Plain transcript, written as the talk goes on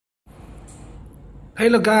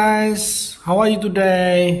Hello guys, how are you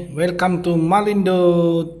today? Welcome to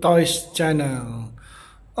Malindo Toys channel.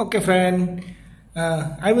 Okay friend,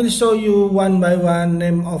 I will show you one by one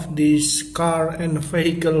name of this car and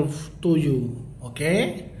vehicle to you.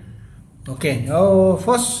 Okay? Okay,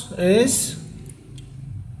 first is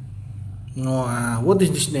what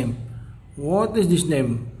is this name? What is this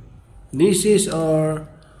name? This is our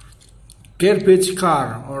garbage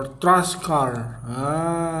car or trash car.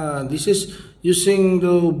 This is using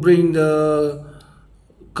to bring the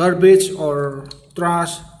garbage or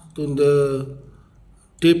trash to the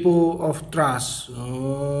depot of trash.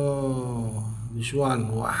 Oh, this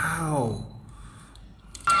one. Wow.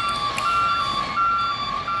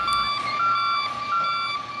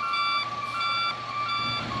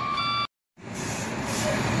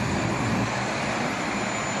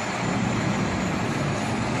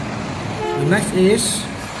 The next is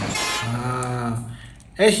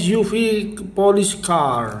SUV police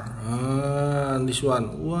car. This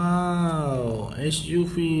one. Wow,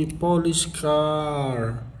 SUV police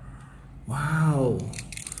car. Wow,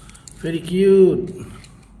 very cute.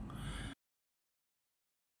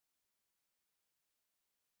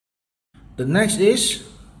 The next is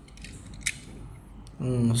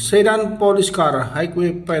sedan police car,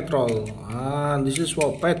 highway patrol. This is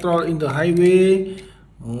for patrol in the highway.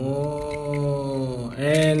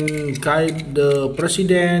 And guide the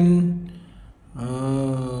president.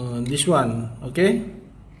 This one, okay.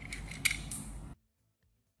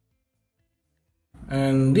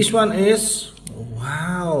 And this one is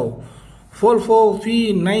wow, Volvo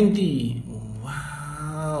V90.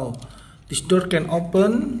 Wow, this door can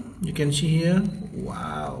open. You can see here.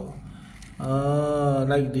 Wow,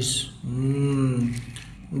 like this.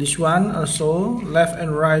 This one also left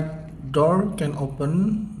and right door can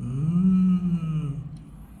open.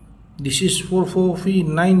 This is Volvo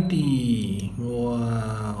V90.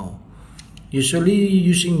 Wow, usually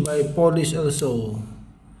using by police also.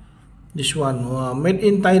 This one, made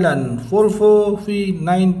in Thailand, Volvo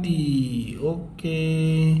V90.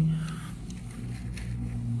 Okay.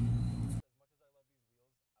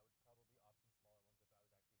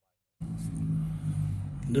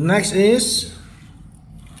 The next is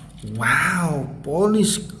wow,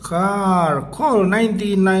 police car. Call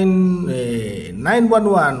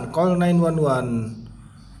 911. Call 911.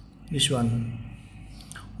 This one,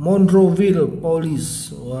 Monroeville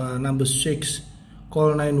Police, number 6.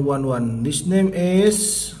 Call 911. This name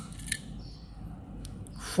is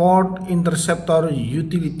Ford Interceptor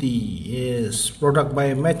Utility. Yes, product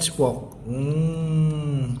by Matchbox.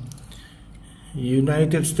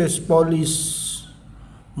 United States Police,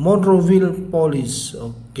 Monroeville Police.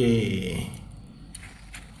 Okay.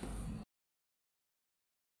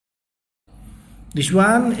 This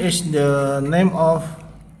one is the name of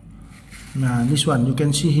this one. You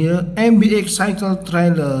can see here, MBX cycle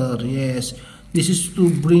trailer. Yes. This is to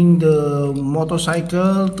bring the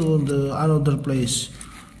motorcycle to the another place.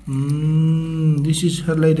 This is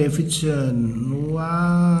Harley Davidson.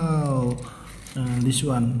 Wow. This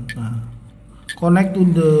one connect to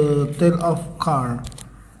the tail of car.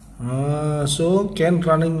 So can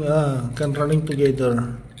running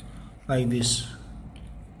together like this.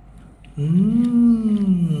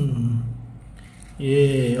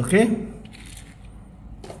 Yeah. Okay.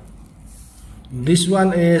 This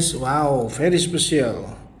one is wow, very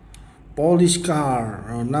special. Police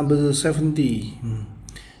car, number 70.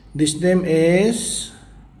 This name is,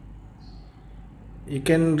 you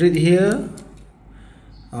can read here.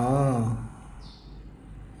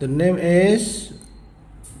 The name is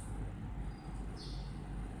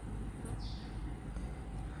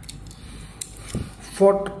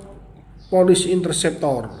Ford Police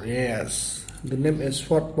Interceptor. Yes, the name is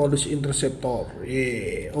Ford Police Interceptor.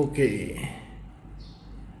 Yeah. Okay.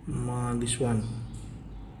 This one.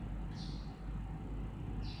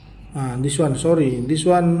 This one, sorry. This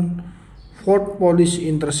one, Ford Police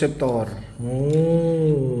Interceptor.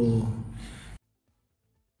 Oh.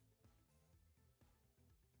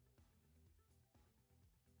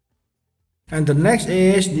 And the next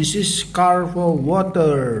is, this is car for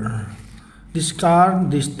water. This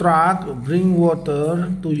truck bring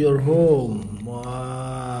water to your home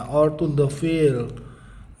or to the field.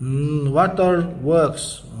 Water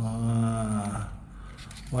works.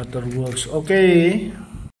 Water works. Okay.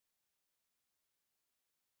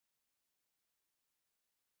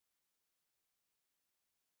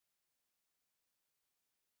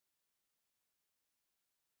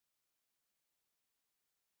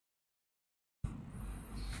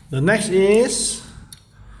 The next is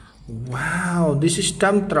wow. This is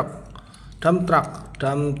dump truck.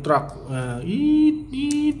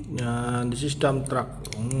 this is dump truck.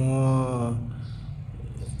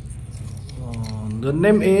 The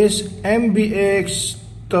name is MBX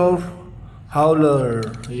Turf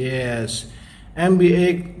Hauler. Yes,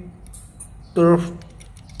 MBX Turf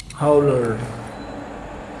Hauler.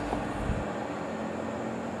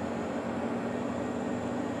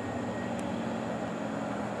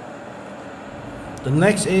 The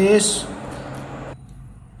next is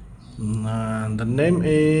the name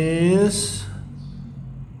is,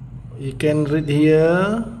 you can read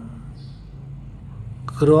here,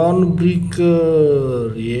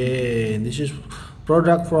 Groundbreaker. Yeah, this is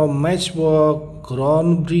product from Matchbox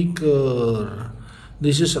Groundbreaker.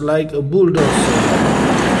 This is like a bulldozer.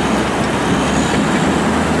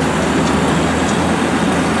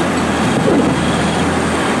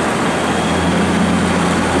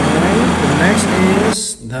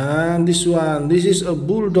 Then this one, this is a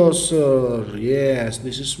bulldozer. Yes,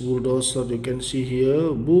 this is bulldozer. You can see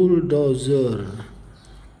here, bulldozer.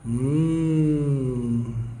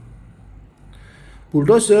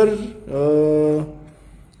 Bulldozer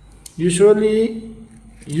usually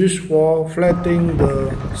used for flattening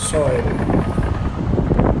the soil.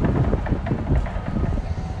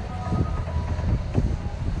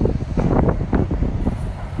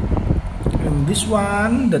 And this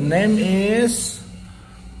one, the name is,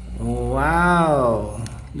 wow,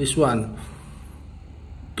 this one,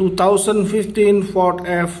 2015 Ford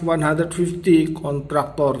F-150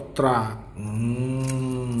 contractor truck.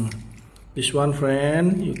 This one,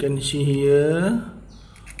 friend, you can see here.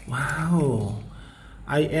 Wow,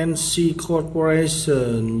 INC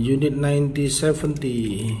Corporation, Unit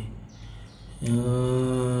 9070.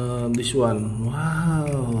 This one,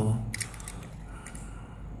 wow.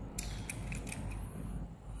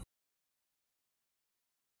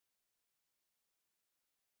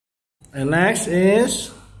 And next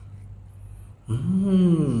is,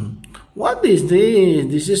 what is this?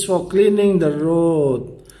 This is for cleaning the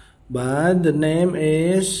road, but the name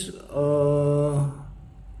is,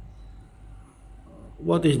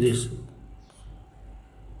 what is this?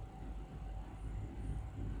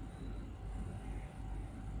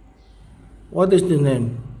 What is the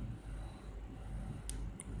name?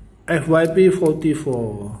 FYP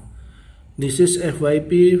 44. This is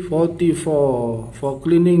FYP 44 for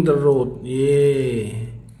cleaning the road. Yeah,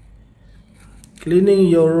 cleaning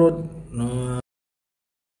your road.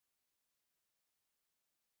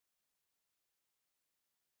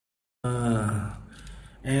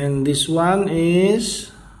 And this one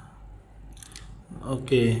is,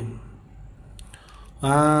 okay.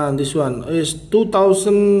 This one is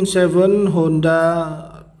 2007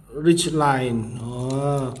 Honda Ridgeline.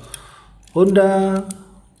 Honda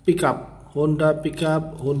pickup. Honda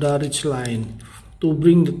Ridgeline, to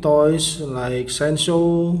bring the toys like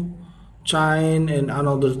Sancho, chain, and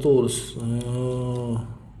another tools.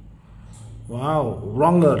 Wow,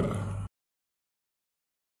 Wrangler.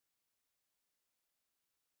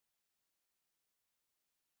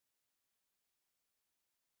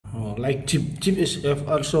 Like Jeep is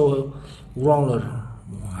also Wrangler.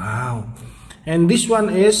 Wow. And this one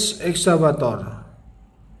is excavator.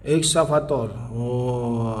 This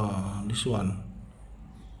one.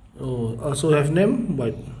 Also have name,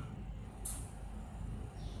 but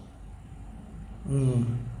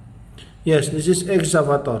yes, this is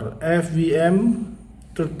excavator FVM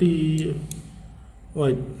 30.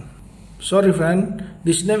 Wait, sorry friend,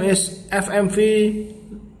 this name is FMV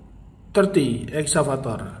 30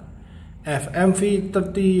 excavator. FMV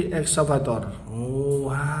 30 excavator. Oh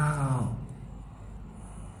wow.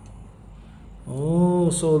 Oh,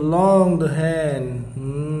 so long the hand.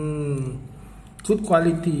 Good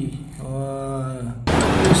quality.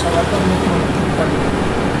 Excavator good quality.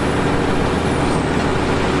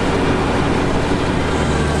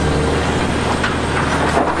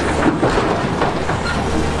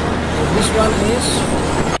 This one is,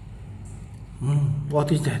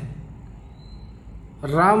 what is that?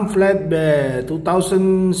 Ram flatbed,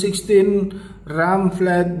 2016 Ram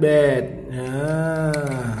flatbed.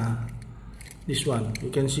 This one you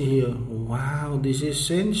can see here. Wow, this is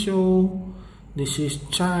Sancho, this is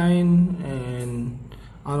chain, and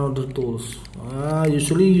another tools.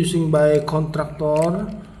 Usually using by contractor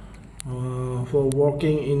for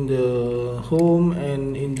working in the home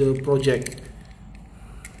and in the project.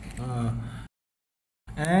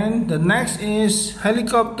 And the next is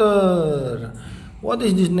helicopter. What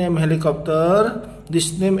is this name, helicopter?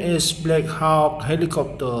 This name is Black Hawk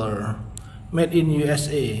helicopter, made in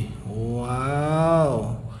USA.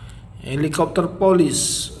 Wow, helicopter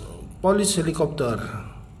police helicopter.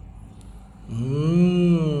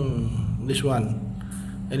 This one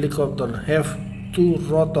helicopter have two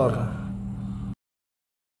rotor.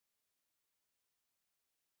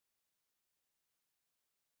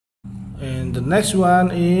 And the next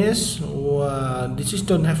one is this is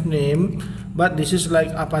don't have name, but this is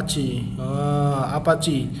like Apache.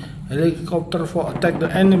 Apache helicopter for attack the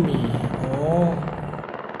enemy. Oh.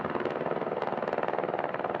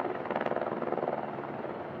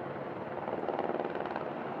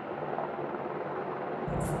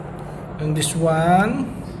 And this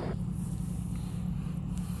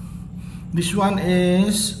one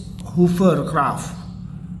is hovercraft.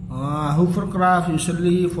 Hovercraft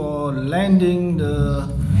usually for landing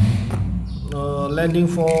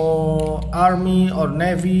for army or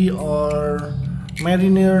navy or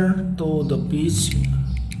mariner to the beach.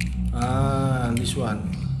 This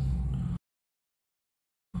one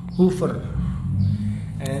hover.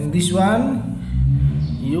 And this one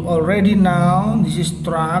you already know, this is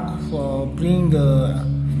truck for bring the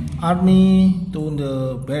army to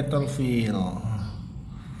the battlefield.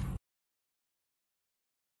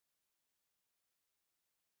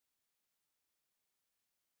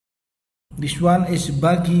 This one is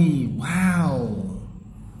buggy. Wow,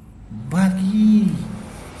 buggy.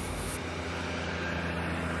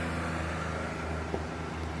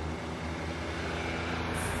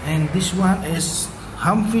 And this one is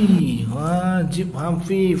Humvee, Jeep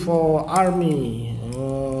Humvee for army.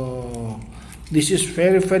 This is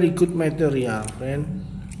very good material, friend.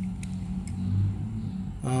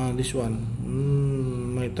 This one,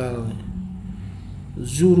 metal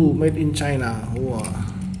Zuru, made in China. Wow.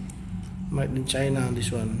 Made in China. This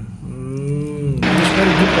one, this is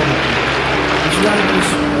very good quality. This one is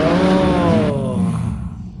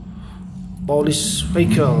police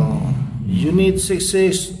vehicle, unit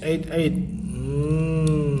 6688.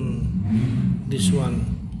 This one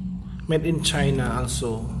made in China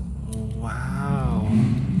also. Wow,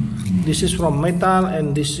 this is from metal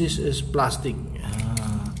and this is plastic.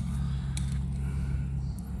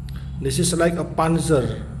 This is like a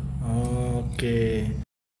Panzer. Okay.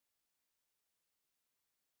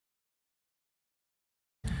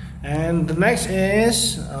 And the next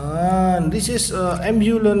is this is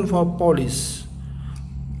ambulance for police.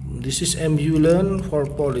 This is ambulance for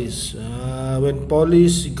police. When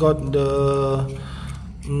police got the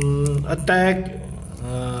attack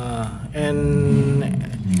and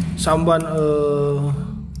someone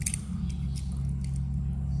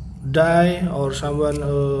die or someone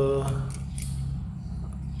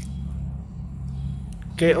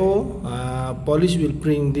KO, police will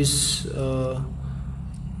bring this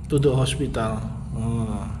to the hospital.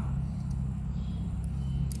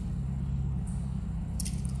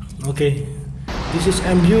 Okay, this is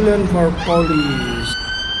ambulance for police.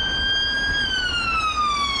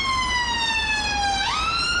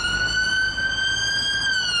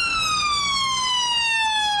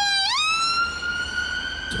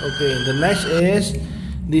 Okay, the next is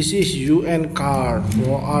this is UN car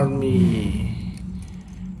for army.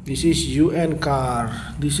 This is UN car.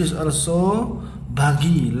 This is also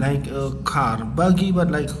buggy, like a car, buggy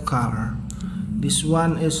but like a car. This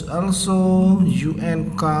one is also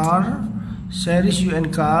UN car, series UN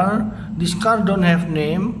car. This car don't have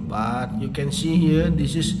name, but you can see here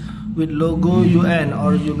this is with logo UN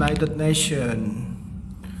or United Nations.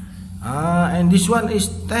 And this one is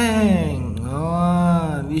tank.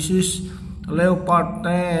 This is Leopard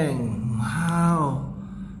tank. Wow,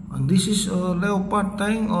 and this is a Leopard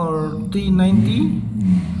tank or T-90.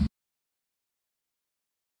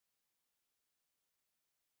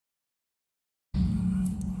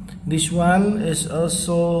 This one is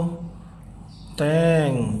also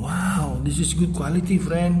tank. Wow, this is good quality,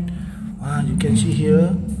 friend. You can see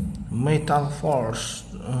here Metal Force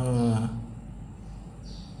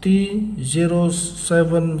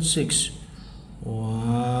T076.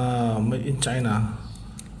 Wow, made in China.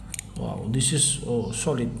 Wow, this is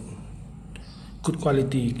solid, good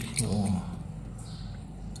quality.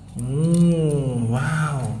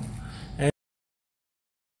 Wow.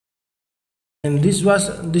 And this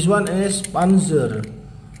one is Panzer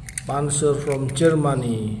from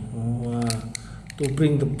Germany, to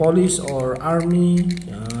bring the police or army.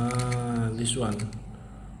 This one.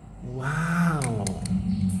 Wow.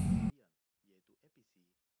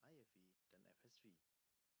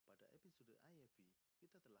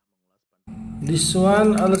 This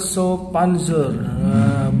one also Panzer,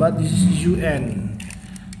 but this is UN.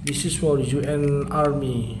 This is for UN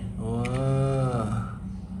army.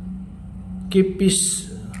 Keep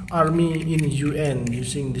peace army in UN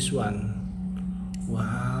using this one.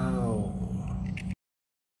 Wow.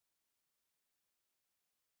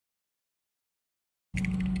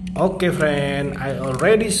 Okay, friend, I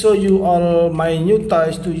already show you all my new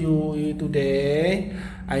toys to you today.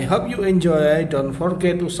 I hope you enjoy. Don't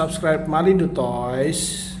forget to subscribe Malindo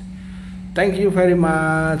Toys. Thank you very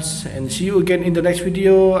much and see you again in the next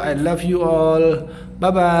video. I love you all.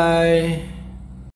 Bye bye.